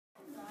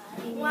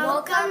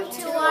Welcome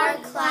to our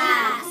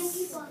class.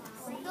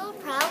 We feel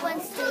proud when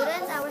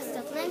students, our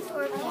siblings,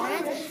 or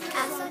parents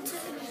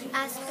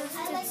ask us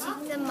to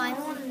teach them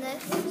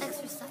mindfulness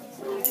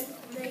exercises.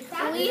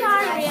 We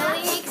are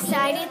really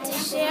excited to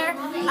share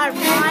our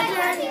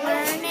modern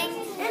learning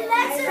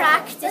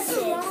practices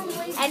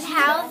and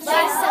how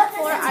they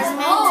support our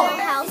mental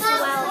health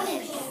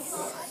wellness.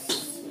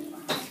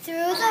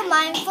 Through the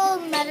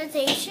mindful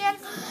meditation,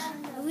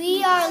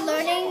 we are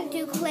learning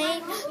to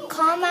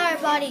calm our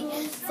body,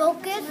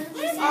 focus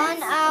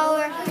on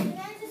our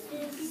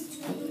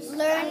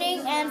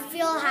learning, and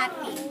feel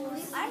happy.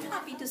 I'm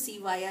happy to see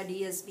why our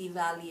DSB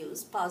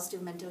values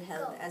positive mental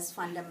health as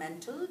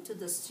fundamental to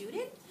the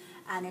student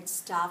and its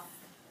staff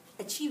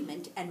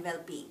achievement and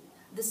well-being.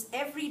 This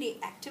everyday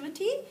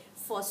activity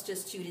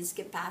fosters students'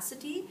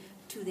 capacity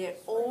to their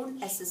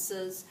own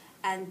assessors,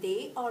 and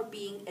they are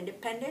being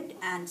independent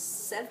and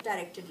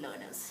self-directed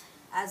learners.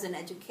 As an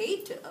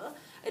educator,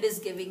 it is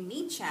giving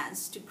me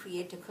chance to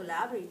create a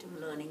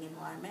collaborative learning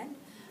environment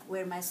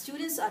where my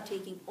students are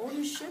taking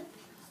ownership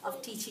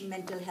of teaching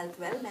mental health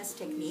wellness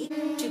technique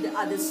to the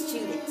other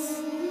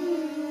students.